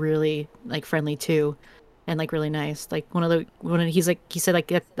he's like really like friendly too, and like really nice. Like he said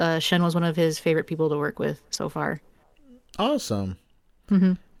like Shen was one of his favorite people to work with so far. Awesome.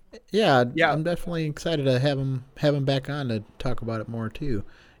 Mhm. Yeah, Yeah. I'm definitely excited to have him back on to talk about it more too.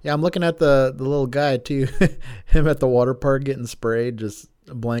 Yeah, I'm looking at the little guy too. Him at the water park getting sprayed, just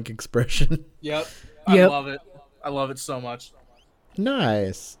a blank expression. Yep. Yep. I love it. I love it so much.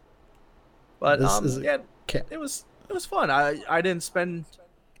 Nice. But This is yeah, ca- it was fun. I didn't spend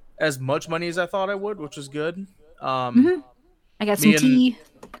as much money as I thought I would, which was good. I got some Me and- tea.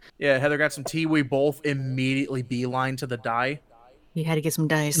 Yeah, Heather got some tea. We both immediately beeline to the die. You had to get some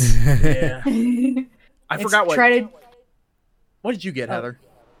dice. Yeah. I forgot what. Try to. What did you get, Heather?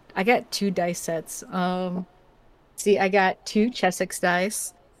 I got 2 dice sets. See, I got 2 Chessex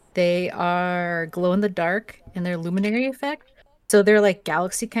dice. They are glow in the dark and they're luminary effect. So they're like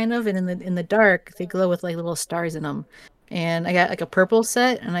galaxy kind of, and in the dark they glow with like little stars in them. And I got like a purple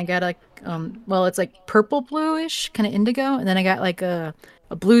set, and I got like it's like purple bluish, kind of indigo, and then I got like a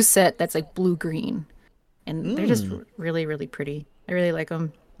blue set that's like blue green, and they're just really really pretty. I really like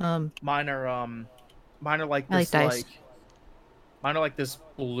them. Mine are like I like this dice. mine are like this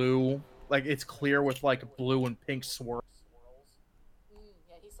blue, like it's clear with like blue and pink swirls.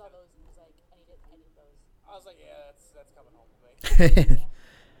 Yeah, he saw those and was like, I need those. I was like, yeah, that's coming home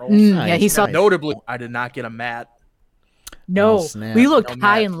with me. Yeah, he saw. Nice. Notably, I did not get a mat. No, Oh, snap. we looked No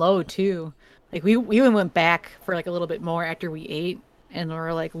high match. and low too. Like we even went back for like a little bit more after we ate, and we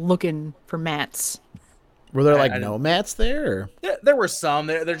were like looking for mats. Were there I like didn't- no mats there? Or? There were some.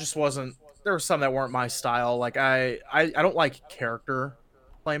 There just wasn't. There were some that weren't my style. Like I don't like character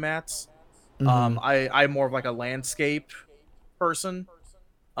playmats. Mhm. I'm more of like a landscape person.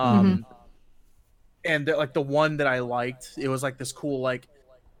 And like the one that I liked, it was like this cool, like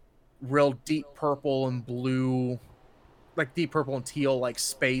real deep purple and blue, like deep purple and teal, like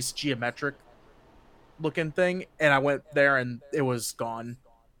space geometric looking thing. And I went there and it was gone.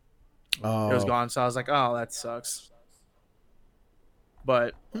 It was Oh. gone. So I was like, oh, that sucks.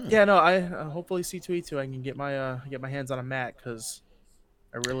 But Hmm. yeah, no, I hopefully C2E2 I can get my hands on a mat because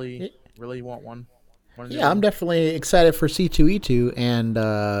I really want one. Want a new Yeah, I'm one. definitely excited for C2E2, and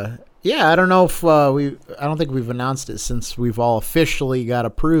yeah, I don't know if I don't think we've announced it since we've all officially got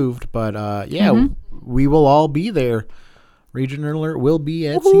approved, but yeah, we will all be there. Region Alert will be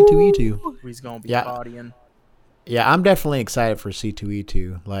at C2E2. He's gonna be Yeah. partying. Yeah, I'm definitely excited for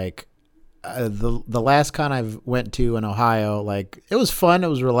C2E2. Like the last con I went to in Ohio, like it was fun, it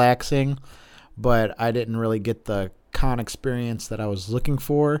was relaxing, but I didn't really get the con experience that I was looking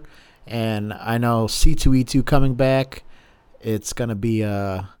for. And I know C2E2 coming back, it's gonna be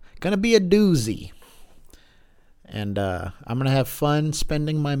a doozy. And I'm gonna have fun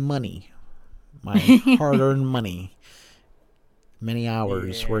spending my money, my hard-earned money. Many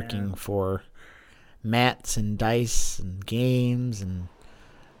hours working for mats and dice and games and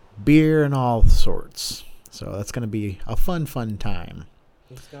beer and all sorts. So that's gonna be a fun time.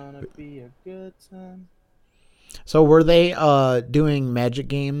 It's gonna be a good time. So were they doing Magic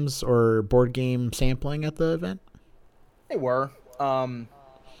games or board game sampling at the event? They were.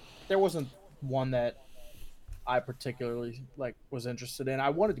 There wasn't one that I particularly like was interested in. I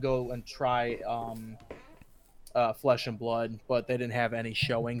wanted to go and try Flesh and Blood, but they didn't have any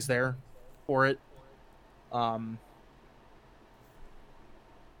showings there for it.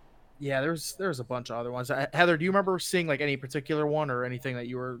 Yeah, there's a bunch of other ones. Heather, do you remember seeing like any particular one or anything that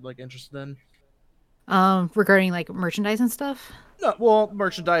you were like interested in? Regarding like merchandise and stuff. No, well,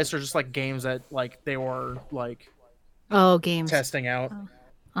 merchandise or just like games that like they were like Oh, games. testing out.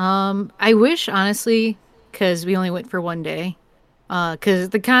 I wish honestly, because we only went for one day. Because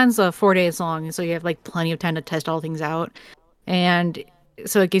the con's 4 days long, and so you have like plenty of time to test all things out, and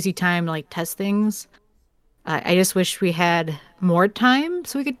so it gives you time to like test things. I just wish we had more time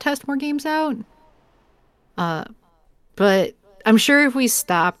so we could test more games out. But I'm sure if we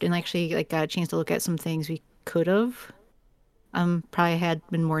stopped and actually like got a chance to look at some things, we could have. Probably had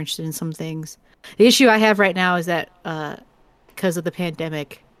been more interested in some things. The issue I have right now is that because of the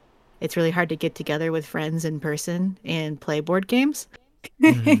pandemic, it's really hard to get together with friends in person and play board games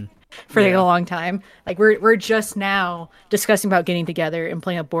for like a long time. Like we're just now discussing about getting together and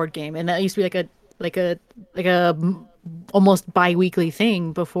playing a board game, and that used to be like a almost bi-weekly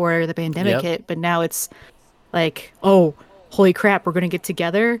thing before the pandemic hit. But now it's like, oh, holy crap, we're gonna get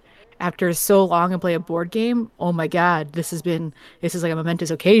together after so long and play a board game. Oh my god, this is like a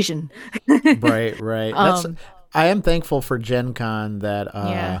momentous occasion. Right. I am thankful for Gen Con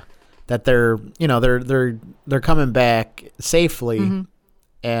that that they're coming back safely,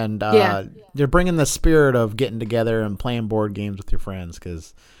 and they're bringing the spirit of getting together and playing board games with your friends.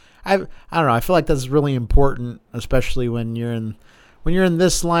 Because I don't know, I feel like that's really important, especially when you're in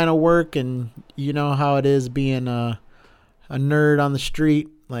this line of work and you know how it is being a nerd on the street.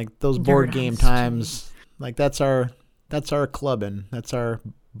 Like those board game times, like that's our clubbing, that's our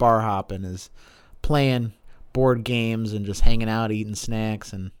bar hopping, is playing board games and just hanging out, eating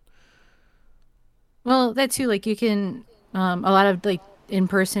snacks. And well, that too, like you can a lot of like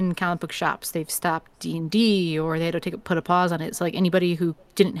in-person comic book shops, they've stopped D&D, or they had to put a pause on it. So like anybody who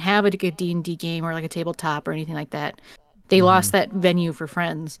didn't have a good D&D game or like a tabletop or anything like that, they lost that venue for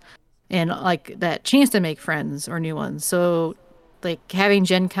friends and like that chance to make friends or new ones. So like having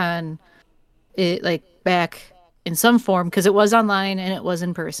Gen Con it like back in some form, because it was online and it was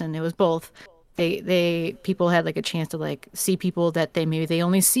in person, it was both. They people had like a chance to like see people that they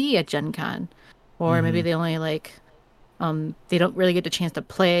only see at Gen Con, or maybe they only like they don't really get the chance to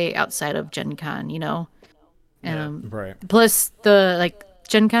play outside of Gen Con, you know. right. Plus the like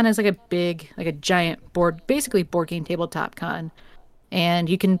Gen Con is like a big, like a giant basically board game tabletop con, and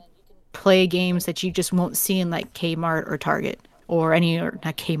you can play games that you just won't see in like Kmart or Target or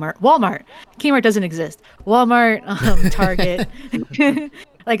not Kmart, Walmart. Kmart doesn't exist. Walmart, Target,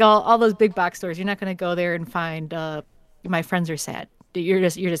 like all those big box stores. You're not gonna go there and find My Friends Are Sad. You're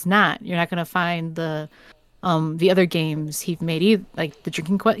just not. You're not gonna find the other games he've made, like the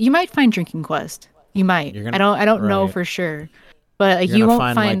Drinking Quest. You might find Drinking Quest. You might. I don't know for sure, but like, you won't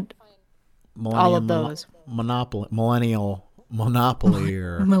find like all of those. Millennial Monopoly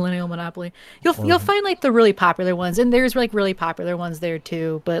or Millennial Monopoly. You'll find like the really popular ones, and there's like really popular ones there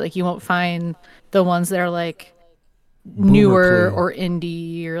too. But like you won't find the ones that are like newer Clue. or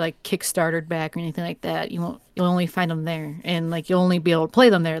indie or like Kickstartered back or anything like that. You'll only find them there, and like you'll only be able to play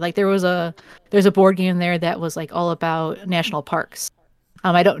them there. Like there's a board game there that was like all about national parks.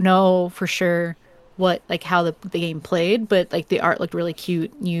 I don't know for sure how the game played, but like the art looked really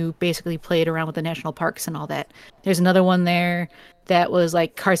cute. You basically played around with the national parks and all that. There's another one there that was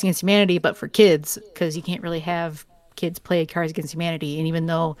like Cards Against Humanity, but for kids, because you can't really have kids play Cards Against Humanity. And even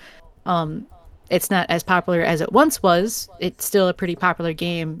though it's not as popular as it once was, it's still a pretty popular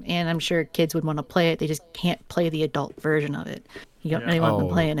game, and I'm sure kids would want to play it. They just can't play the adult version of it. You don't really want them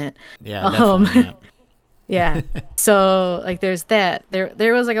playing it. Yeah, definitely not. Yeah. So like there's that.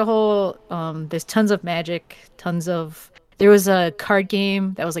 There was like a whole there's tons of Magic, there was a card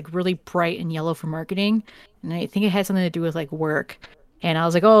game that was like really bright and yellow for marketing, and I think it had something to do with like work. And I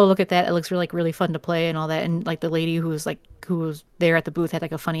was like, "Oh, look at that. It looks really fun to play and all that." And like the lady who was there at the booth had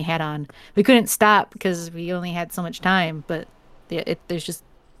like a funny hat on. We couldn't stop because we only had so much time, but there's just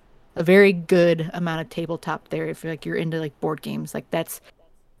a very good amount of tabletop there if you're into like board games. Like that's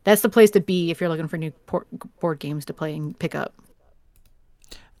the place to be if you're looking for new board games to play and pick up.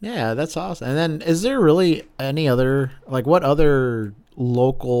 Yeah, that's awesome. And then is there really any other, like what other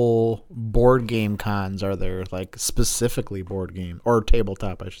local board game cons are there, like specifically board game or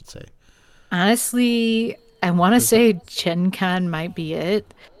tabletop, I should say? Honestly, I want to say Gen Con might be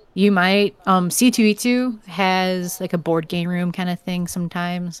it. You might, C2E2 has like a board game room kind of thing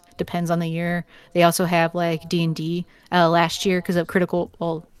sometimes, depends on the year. They also have like D&D last year because of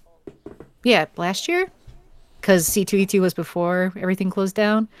last year, because C2E2 was before everything closed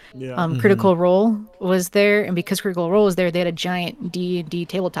down. Yeah. Critical Role was there, and because Critical Role was there, they had a giant D&D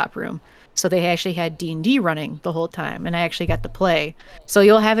tabletop room. So they actually had D&D running the whole time, and I actually got to play. So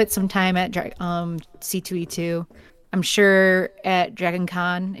you'll have it sometime at C2E2. I'm sure at Dragon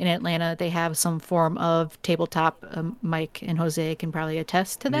Con in Atlanta, they have some form of tabletop. Mike and Jose can probably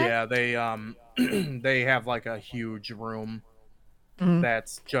attest to that. Yeah, they have like a huge room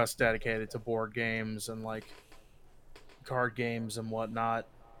that's just dedicated to board games and like card games and whatnot.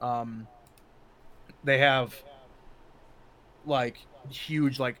 They have like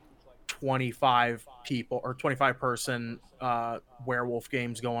huge, like 25 people or 25 person werewolf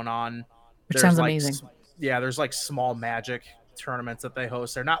games going on. Which sounds amazing. Yeah, there's like small Magic tournaments that they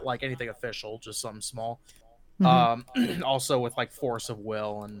host. They're not like anything official, just something small. Also with like Force of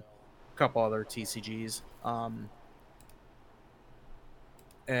Will and a couple other TCGs.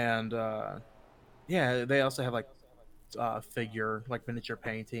 Yeah, they also have like figure, like miniature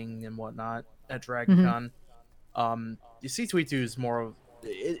painting and whatnot at Dragon Con. You see, C2E2 is more of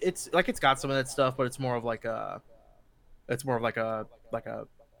it's like it's got some of that stuff, but it's more of like a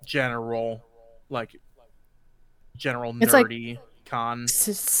general nerdy con.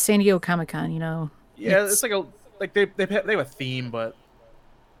 San Diego Comic-Con, you know. Yeah, it's like they have a theme, but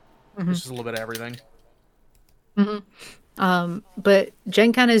it's just a little bit of everything. But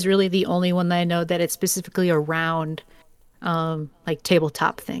Gen Con is really the only one that I know that it's specifically around like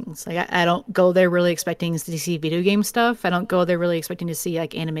tabletop things. Like I don't go there really expecting to see video game stuff. I don't go there really expecting to see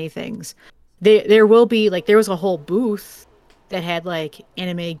like anime things. There will be like there was a whole booth that had like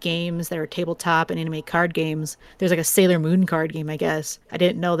anime games that are tabletop and anime card games. There's like a Sailor Moon card game, I guess. I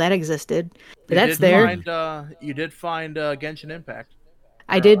didn't know that existed, but that's there. You did find Genshin Impact.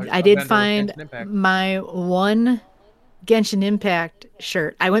 I did find my one Genshin Impact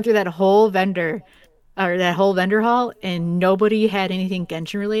shirt. I went through that whole vendor hall, and nobody had anything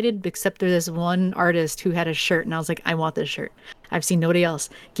Genshin related except for this one artist who had a shirt, and I was like, I want this shirt. I've seen nobody else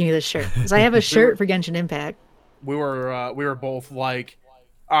give me this shirt. So I have a shirt for Genshin Impact. We were both like,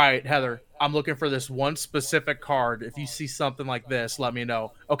 all right, Heather, I'm looking for this one specific card. If you see something like this, let me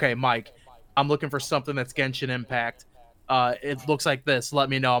know. Okay, Mike, I'm looking for something that's Genshin Impact. It looks like this. Let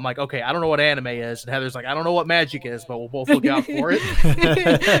me know. I'm like, okay, I don't know what anime is. And Heather's like, I don't know what Magic is, but we'll both look out for it.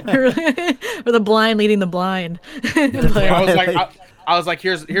 Or the blind leading the blind. I was like,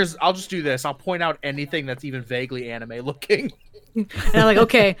 here's. I'll just do this. I'll point out anything that's even vaguely anime looking. And I'm like,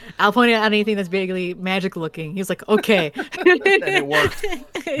 okay, I'll point out anything that's vaguely Magic looking. He's like, okay. And it worked.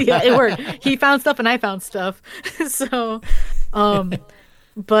 Yeah, it worked. He found stuff and I found stuff. So,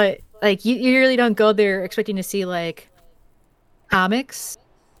 but like you really don't go there expecting to see like comics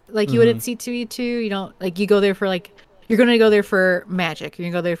like you would at C2E2. You don't like, you go there for like, you're going to go there for Magic. You're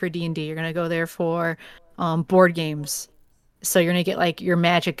going to go there for D&D. You're going to go there for board games. So you're going to get like your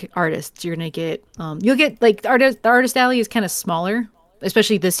Magic artists. You're going to get, you'll get like the artist alley is kind of smaller,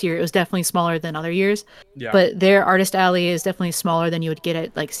 especially this year. It was definitely smaller than other years. Yeah. But their artist alley is definitely smaller than you would get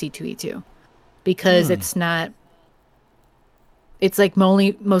at like C2E2 because it's not, it's like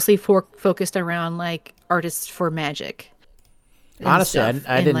mostly focused around like artists for Magic. and Honestly, I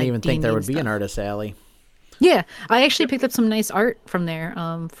stuff, didn't like, even think there D&D would and be an stuff. artist alley. Yeah, I actually picked up some nice art from there,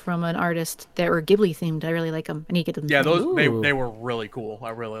 from an artist that were Ghibli themed. I really like them. I need to get them. Yeah, framed. those they Ooh. were really cool. I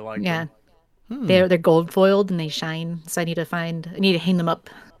really liked Yeah, them. they're gold foiled and they shine. So I need to hang them up.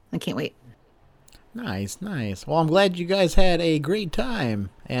 I can't wait. Nice. Well, I'm glad you guys had a great time,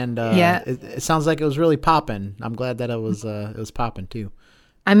 and Yeah. it sounds like it was really popping. I'm glad that it was popping too.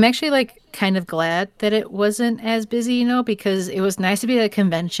 I'm actually like kind of glad that it wasn't as busy, because it was nice to be at a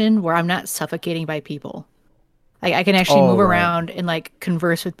convention where I'm not suffocating by people. Like I can actually Oh, move right. around and like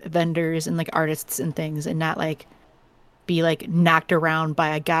converse with vendors and like artists and things and not like be like knocked around by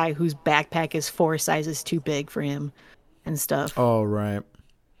a guy whose backpack is 4 sizes too big for him and stuff. Oh, right.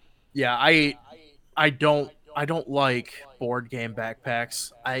 Yeah, I don't like board game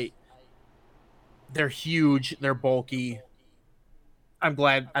backpacks. They're huge, they're bulky. I'm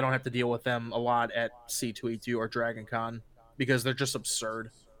glad I don't have to deal with them a lot at C2E2 or Dragon Con because they're just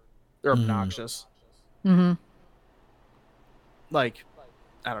absurd. They're obnoxious. Mm-hmm. Like,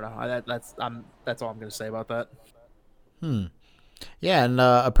 I don't know. That's all I'm gonna say about that. Yeah, and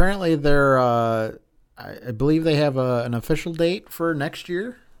apparently they're I believe they have an official date for next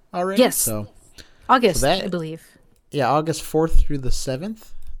year already. Yes. So August, that- I believe. yeah, August 4th through the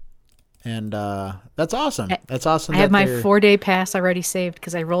 7th, and that's awesome. That's awesome. I have that my they're- 4-day pass already saved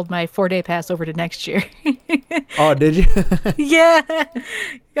because I rolled my 4-day pass over to next year. Oh, did you? Yeah, I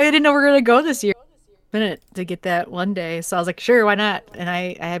didn't know we were gonna go this year. Minute to get that one day, so I was like, sure, why not? And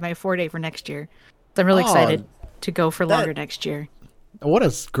I had my 4-day for next year. So I'm really Oh, excited to go for that- longer next year. What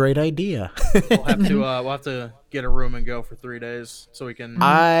a great idea. We'll have to get a room and go for 3 days so we can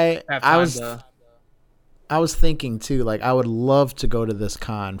I have time was to. I was thinking too, like I would love to go to this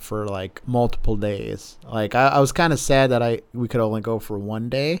con for like multiple days. Like I was kind of sad that we could only go for one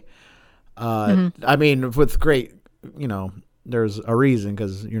day. I mean, with great, there's a reason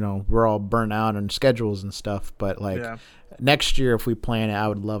because we're all burnt out on schedules and stuff. But like Yeah. next year, if we plan it, I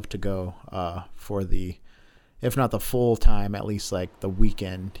would love to go for if not the full time, at least like the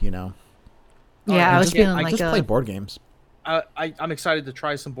weekend. Yeah, and I was just- feeling I like Just play board games. I'm excited to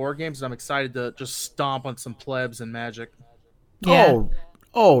try some board games, and I'm excited to just stomp on some plebs and Magic. Yeah.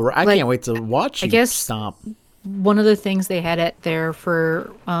 I Like, can't wait to watch you guess- stomp. one of the things they had at there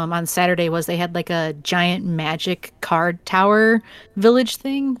for on Saturday was they had like a giant Magic card tower village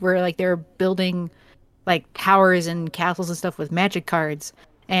thing where like they're building like towers and castles and stuff with Magic cards.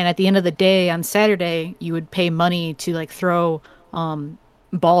 And at the end of the day on Saturday, you would pay money to like throw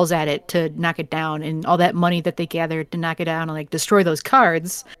balls at it to knock it down, and all that money that they gathered to knock it down and like destroy those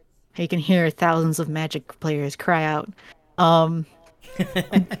cards, you can hear thousands of Magic players cry out.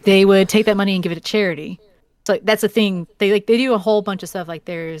 They would take that money and give it to charity. So that's the thing. They do a whole bunch of stuff. Like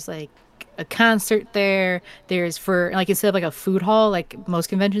there's like a concert there. There's for like instead of like a food hall like most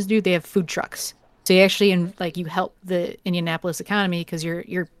conventions do, they have food trucks. So you actually you help the Indianapolis economy because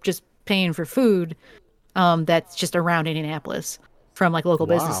you're just paying for food that's just around Indianapolis from like local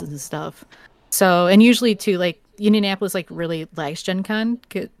Wow. businesses and stuff. So and usually too like Indianapolis like really likes Gen Con.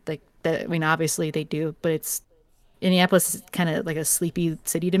 Like that, I mean obviously they do, but it's Indianapolis is kind of like a sleepy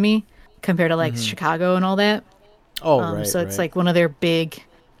city to me compared to like Chicago and all that. Oh, right. So it's right. like one of their big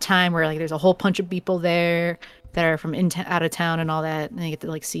time where like there's a whole bunch of people there that are from out of town and all that, and they get to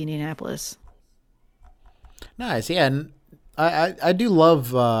like see Indianapolis. Nice, yeah, and I do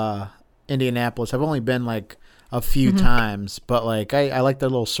love Indianapolis. I've only been like a few times, but like I like their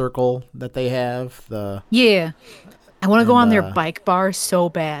little circle that they have. The Yeah, I want to go And, on their bike bar so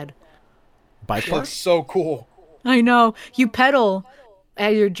bad. bike park. Looks so cool. I know. You pedal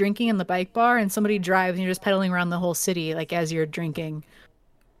as you're drinking in the bike bar, and somebody drives, and you're just pedaling around the whole city like as you're drinking.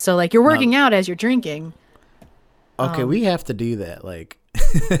 So like you're working out as you're drinking. Okay, we have to do that. Like,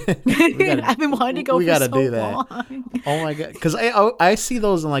 gotta- I've been wanting to go we for gotta so do that. long. oh my god, because I see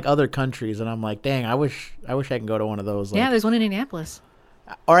those in like other countries, and I'm like, dang, I wish I can go to one of those. Like, Yeah, there's one in Indianapolis.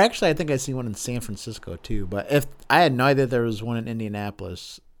 or actually, I think I see one in San Francisco too. But if I had no idea there was one in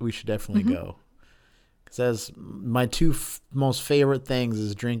Indianapolis, we should definitely go. Because my two most favorite things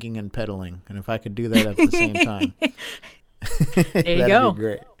is drinking and pedaling, and if I could do that at the same time, There you that'd go. be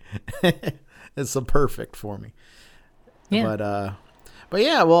great. It's so perfect for me. Yeah. But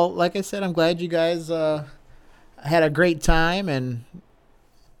yeah, well, like I said, I'm glad you guys had a great time, and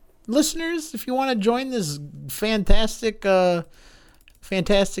listeners, if you want to join this fantastic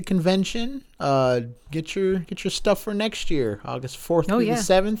convention, get your stuff for next year, August 4th through yeah. the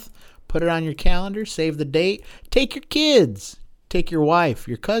 7th. Put it on your calendar, save the date. Take your kids, take your wife,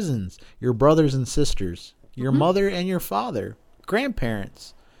 your cousins, your brothers and sisters, your mother and your father,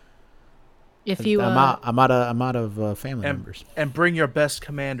 grandparents. If you I'm out of family members. And bring your best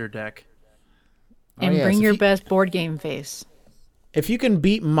commander deck. and yes, bring if your you- best board game face. If you can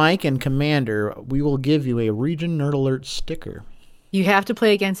beat Mike and Commander, we will give you a Region Nerd Alert sticker. You have to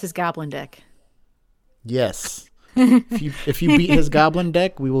play against his goblin deck. Yes. If you beat his Goblin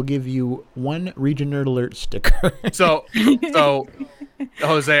deck, we will give you one Region Nerd Alert sticker. So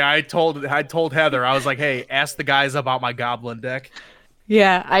Jose, I told Heather, I was like, hey, ask the guys about my goblin deck.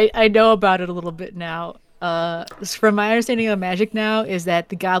 Yeah, I know about it a little bit now. From my understanding of Magic now is that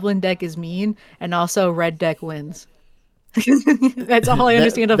the goblin deck is mean and also red deck wins. That's all I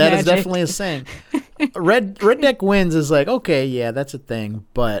understand of That Magic. is definitely a saying. Red deck wins is like, okay, yeah, that's a thing.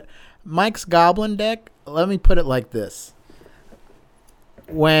 But Mike's Goblin deck, let me put it like this.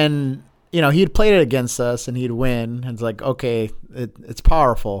 When, he'd played it against us and he'd win, and it's like, okay, it's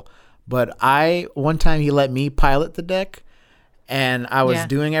powerful. But one time he let me pilot the deck, and I was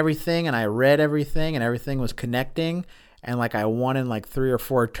doing everything, and I read everything, and everything was connecting, and like I won in like 3 or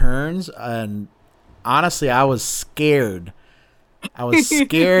 4 turns, and honestly, I was scared. I was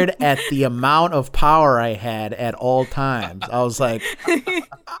scared at the amount of power I had at all times. I was like,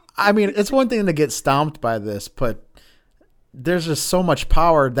 I mean, it's one thing to get stomped by this, but there's just so much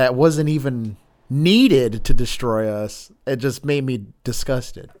power that wasn't even needed to destroy us. It just made me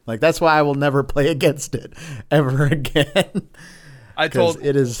disgusted. Like, that's why I will never play against it ever again. Because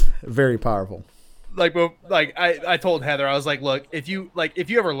it is very powerful. I told Heather, I was like, look, if you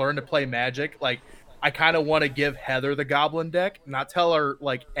ever learn to play Magic, like, I kind of want to give Heather the Goblin deck, not tell her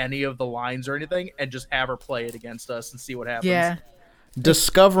like any of the lines or anything, and just have her play it against us and see what happens. Yeah.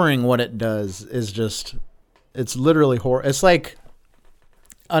 Discovering what it does is just, it's literally horror. It's like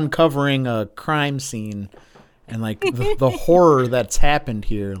uncovering a crime scene and like the horror that's happened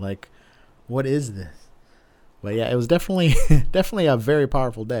here. Like, what is this? But yeah, it was definitely a very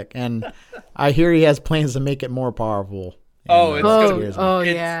powerful deck, and I hear he has plans to make it more powerful. Oh, And it's that gonna- scares me. Oh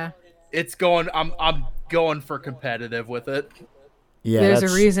It's- yeah. It's going. I'm going for competitive with it. Yeah, There's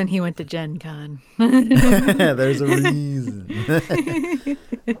that's- a reason he went to Gen Con. There's a reason.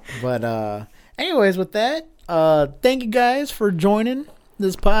 But anyways, with that, thank you guys for joining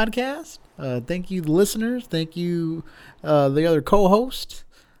this podcast. Thank you, listeners. Thank you, the other co-host.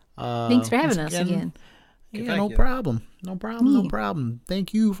 Thanks for having once us again. Yeah, Thank no you. problem. No problem.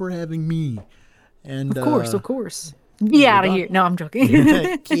 Thank you for having me. And Of course. Get out of here. No, I'm joking.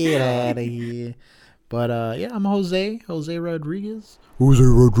 get out of here. But yeah, I'm Jose Rodriguez.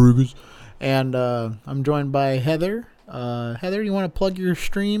 And I'm joined by Heather. Heather, you want to plug your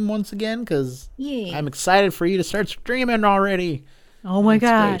stream once again? Because Yeah. I'm excited for you to start streaming already. Oh my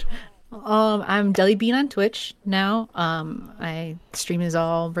That's god. I'm Deli Bean on Twitch now. My stream is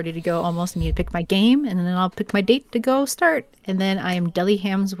all ready to go almost. I need to pick my game and then I'll pick my date to go start. And then I am Deli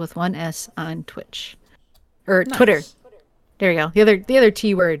Hams with 1 S on Twitch. Or Twitter. There you go. The other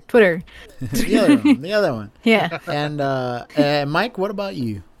T word, Twitter. The other one. Yeah. And Mike, what about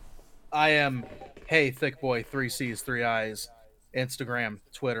you? I am Hey Thick Boy 3 C's 3 I's, Instagram,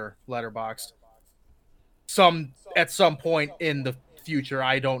 Twitter, Letterboxd. At some point in the future,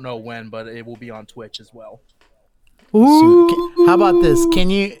 I don't know when, but it will be on Twitch as well. How about this? Can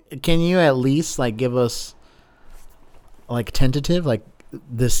you at least like give us like tentative, like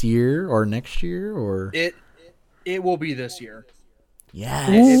this year or next year or? It will be this year. Yes.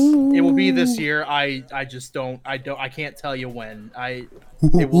 It will be this year. I can't tell you when.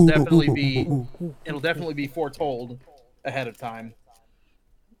 It will definitely be foretold ahead of time.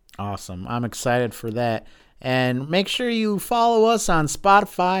 Awesome. I'm excited for that. And make sure you follow us on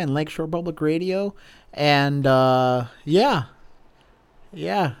Spotify and Lakeshore Public Radio. And yeah,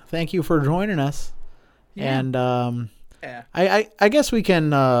 thank you for joining us. Yeah. And Yeah. I guess we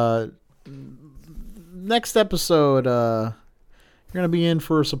can next episode you're gonna be in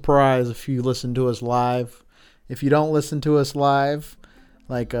for a surprise if you listen to us live. If you don't listen to us live,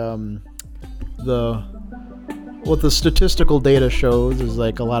 like what the statistical data shows is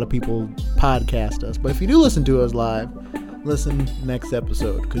like a lot of people podcast us. But if you do listen to us live, listen next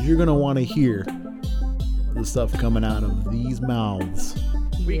episode because you're gonna want to hear the stuff coming out of these mouths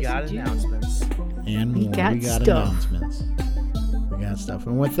We got announcements. and We more. got We got stuff. announcements. We got stuff.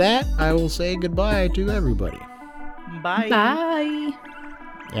 And with that, I will say goodbye to everybody. Bye. Bye.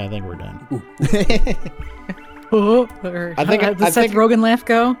 Yeah, I think we're done. Oh, or I think- how I does Seth think- Rogen laugh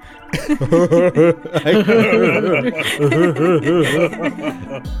go?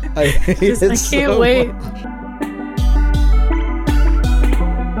 I I can't wait.